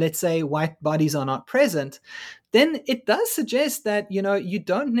where, let's say, white bodies are not present, then it does suggest that you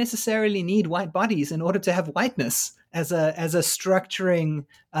don't necessarily need white bodies in order to have whiteness as a structuring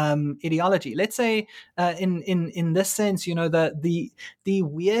ideology. Let's say in this sense, the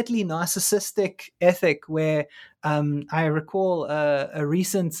weirdly narcissistic ethic where I recall a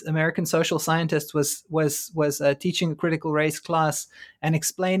recent American social scientist was teaching a critical race class and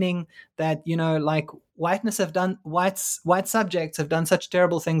explaining that like white subjects have done such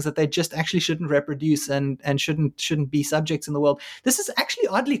terrible things that they just actually shouldn't reproduce and shouldn't be subjects in the world. This is actually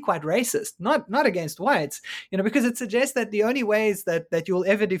oddly quite racist, not against whites, because it suggests that the only ways that you'll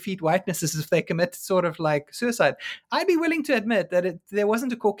ever defeat whiteness is if they commit sort of like suicide. I'd be willing to admit that if there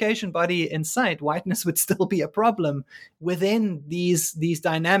wasn't a Caucasian body in sight, whiteness would still be a problem within these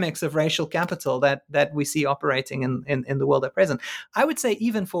dynamics of racial capital that we see operating in the world at present. I would say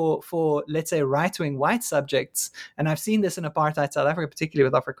even for let's say right-wing white subjects, and I've seen this in apartheid South Africa, particularly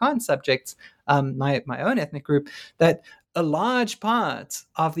with Afrikaans subjects, my own ethnic group, that a large part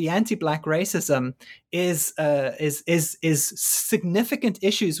of the anti-Black racism is significant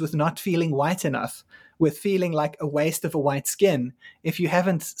issues with not feeling white enough, with feeling like a waste of a white skin if you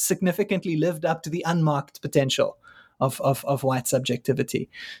haven't significantly lived up to the unmarked potential of white subjectivity.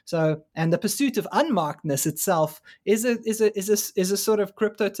 So, and the pursuit of unmarkedness itself is a sort of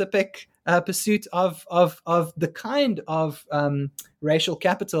cryptotypic pursuit of the kind of racial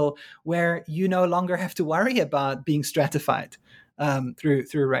capital where you no longer have to worry about being stratified through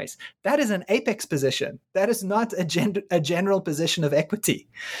race. That is an apex position. That is not a general position of equity.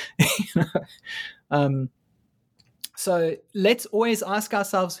 So let's always ask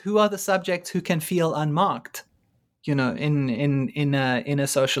ourselves, who are the subjects who can feel unmarked? In a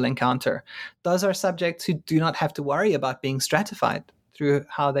social encounter. Those are subjects who do not have to worry about being stratified through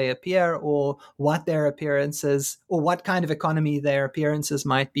how they appear or what their appearances or what kind of economy their appearances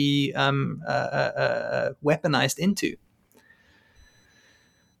might be weaponized into.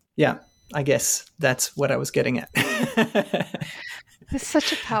 Yeah, I guess that's what I was getting at. It's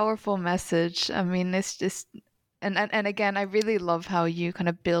such a powerful message. I mean, it's just and again, I really love how you kind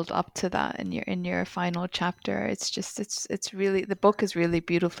of build up to that in your final chapter. It's really, the book is really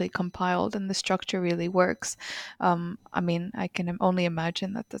beautifully compiled and the structure really works. I mean, I can only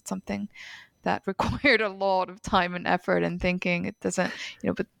imagine that that's something that required a lot of time and effort and thinking. It doesn't,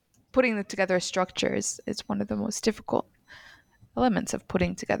 but putting it together as structures is one of the most difficult elements of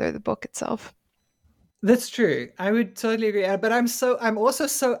putting together the book itself. That's true. I would totally agree. But I'm also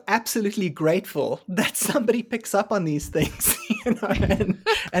so absolutely grateful that somebody picks up on these things,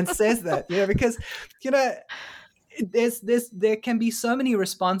 and says that, because, there can be so many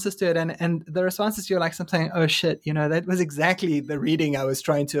responses to it, and the responses, you're like something, oh shit, that was exactly the reading I was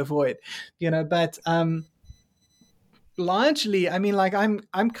trying to avoid, but largely, I mean, like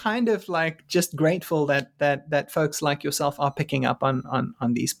I'm kind of like just grateful that folks like yourself are picking up on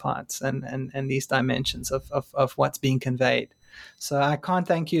these parts and these dimensions of what's being conveyed. So I can't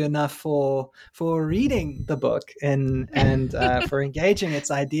thank you enough for reading the book and for engaging its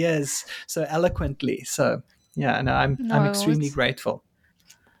ideas so eloquently. So yeah, no, I'm extremely grateful.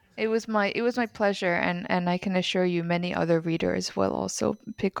 It was my pleasure, and I can assure you many other readers will also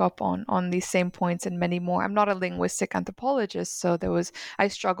pick up on these same points and many more. I'm not a linguistic anthropologist, so I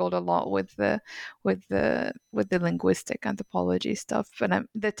struggled a lot with the linguistic anthropology stuff, and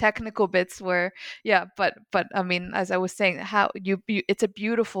the technical bits were, but I mean, as I was saying, how you it's a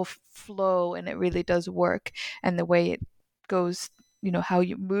beautiful flow, and it really does work, and the way it goes, how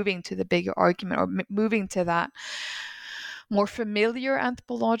you're moving to the bigger argument, or moving to that more familiar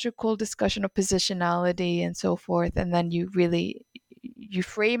anthropological discussion of positionality and so forth, and then you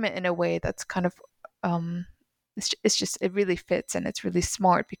frame it in a way that's kind of it really fits, and it's really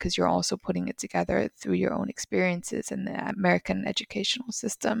smart because you're also putting it together through your own experiences in the American educational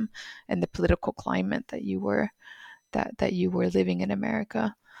system and the political climate that you were living in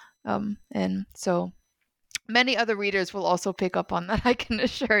America, and so many other readers will also pick up on that, I can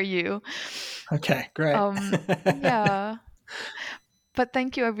assure you. Okay, great. Yeah. But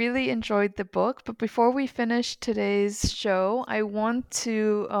thank you. I really enjoyed the book. But before we finish today's show, I want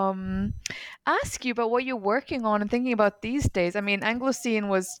to ask you about what you're working on and thinking about these days. I mean,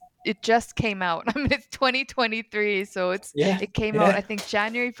 Angloscene it just came out. I mean, it's 2023, so it came out, I think,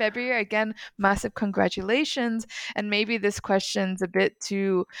 January, February. Again, massive congratulations. And maybe this question's a bit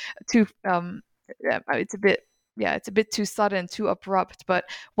too it's a bit too sudden, too abrupt. But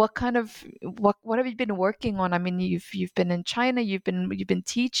what have you been working on? I mean, you've been in China, you've been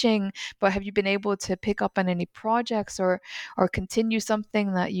teaching, but have you been able to pick up on any projects or continue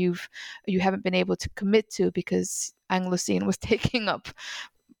something that you haven't been able to commit to because Angloscene was taking up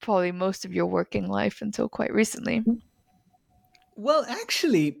probably most of your working life until quite recently? Well,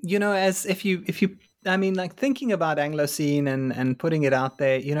 actually, as if you I mean, like thinking about Angloscene and putting it out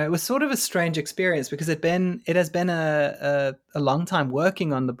there, it was sort of a strange experience because it has been a long time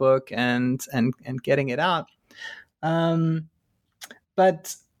working on the book and getting it out.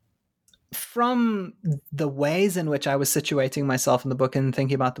 But from the ways in which I was situating myself in the book and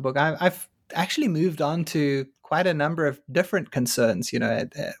thinking about the book, I've actually moved on to quite a number of different concerns,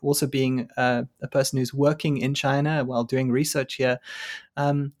 also being a person who's working in China while doing research here.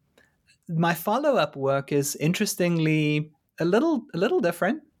 My follow-up work is interestingly a little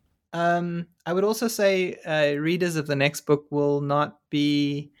different. I would also say readers of the next book will not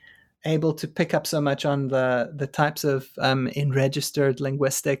be able to pick up so much on the types of in-registered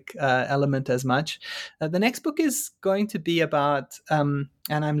linguistic element as much. The next book is going to be about, and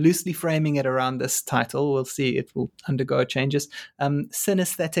I'm loosely framing it around this title, we'll see, it will undergo changes,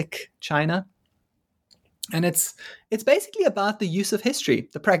 synesthetic China. And it's basically about the use of history,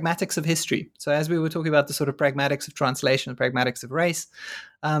 the pragmatics of history. So as we were talking about the sort of pragmatics of translation, the pragmatics of race,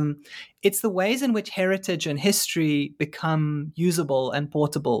 it's the ways in which heritage and history become usable and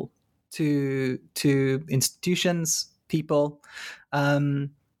portable to institutions, people, and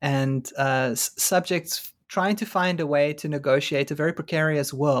subjects trying to find a way to negotiate a very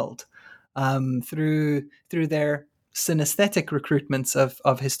precarious world through their synesthetic recruitments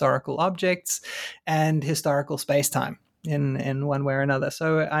of historical objects and historical space-time in one way or another.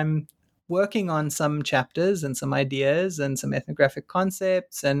 So I'm working on some chapters and some ideas and some ethnographic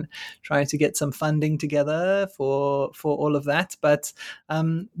concepts and trying to get some funding together for all of that. But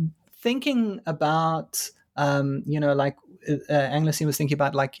thinking about like Angloscene was thinking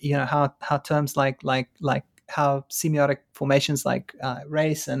about, like, how terms like how semiotic formations like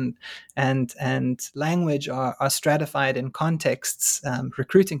race and language are stratified in contexts,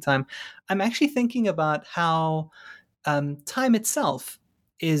 recruiting time. I'm actually thinking about how time itself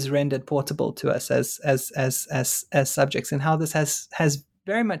is rendered portable to us as subjects, and how this has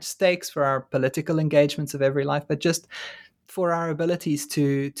very much stakes for our political engagements of every life, but just for our abilities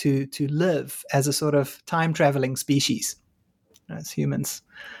to live as a sort of time traveling species as humans.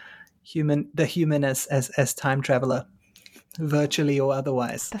 The human as time traveler. virtually or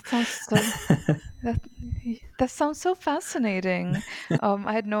otherwise. That sounds so that sounds so fascinating.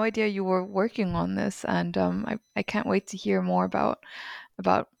 I had no idea you were working on this, and I can't wait to hear more about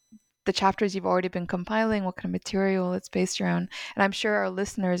the chapters you've already been compiling, what kind of material it's based around, and I'm sure our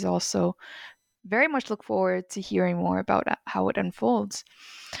listeners also very much look forward to hearing more about how it unfolds.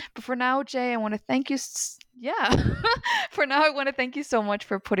 But for now, Jay, I want to thank you. For now, I want to thank you so much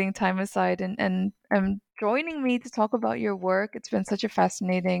for putting time aside and joining me to talk about your work. It's been such a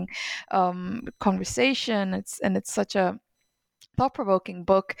fascinating conversation. It's such a thought-provoking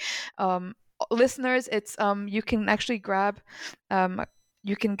book. Listeners, it's you can actually grab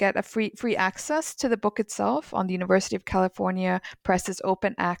you can get a free access to the book itself on the University of California Press's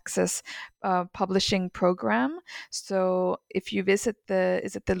open access publishing program. So if you visit the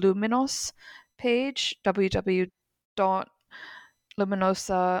Luminos page,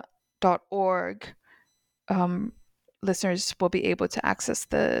 www.luminosa.org, listeners will be able to access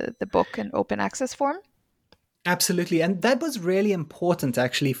the book in open access form. Absolutely, and that was really important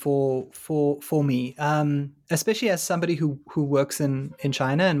actually for me, especially as somebody who works in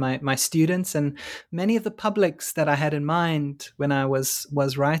China, and my students and many of the publics that I had in mind when I was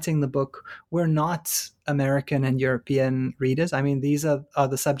writing the book were not American and European readers. I mean, these are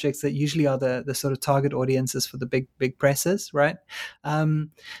the subjects that usually are the sort of target audiences for the big presses, right?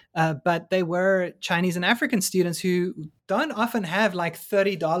 But they were Chinese and African students who don't often have like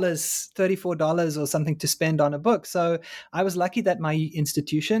 $30, $34 or something to spend on a book. So I was lucky that my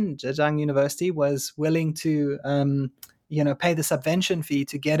institution, Zhejiang University, was willing to pay the subvention fee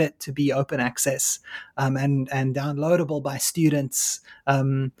to get it to be open access and downloadable by students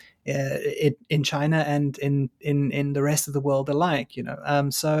in China and in the rest of the world alike.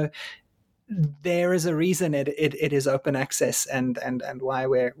 So there is a reason it is open access and why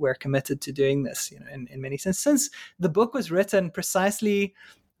we're committed to doing this, in many senses. Since the book was written precisely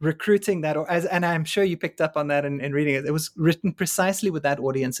recruiting that, and I'm sure you picked up on that in reading it, it was written precisely with that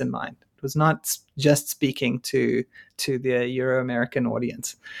audience in mind. It was not just speaking to the Euro-American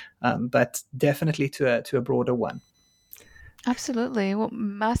audience, but definitely to a broader one. Absolutely. Well,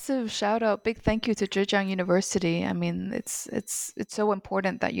 massive shout out, big thank you to Zhejiang University. I mean, it's so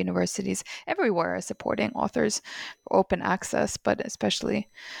important that universities everywhere are supporting authors for open access, but especially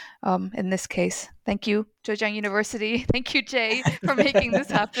in this case. Thank you, Zhejiang University. Thank you, Jay, for making this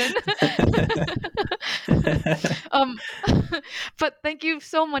happen. But thank you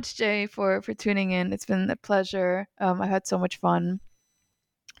so much, Jay, for tuning in. It's been a pleasure. I had so much fun.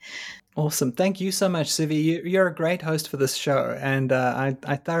 Awesome. Thank you so much, Sivi. You're a great host for this show, and I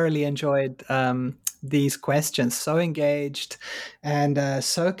thoroughly enjoyed these questions. So engaged and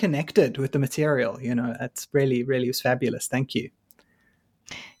so connected with the material. It's really was fabulous. Thank you.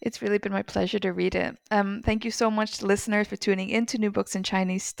 It's really been my pleasure to read it. Thank you so much to listeners for tuning in to New Books in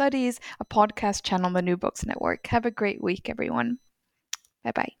Chinese Studies, a podcast channel on the New Books Network. Have a great week, everyone.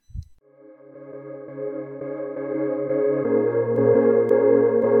 Bye-bye.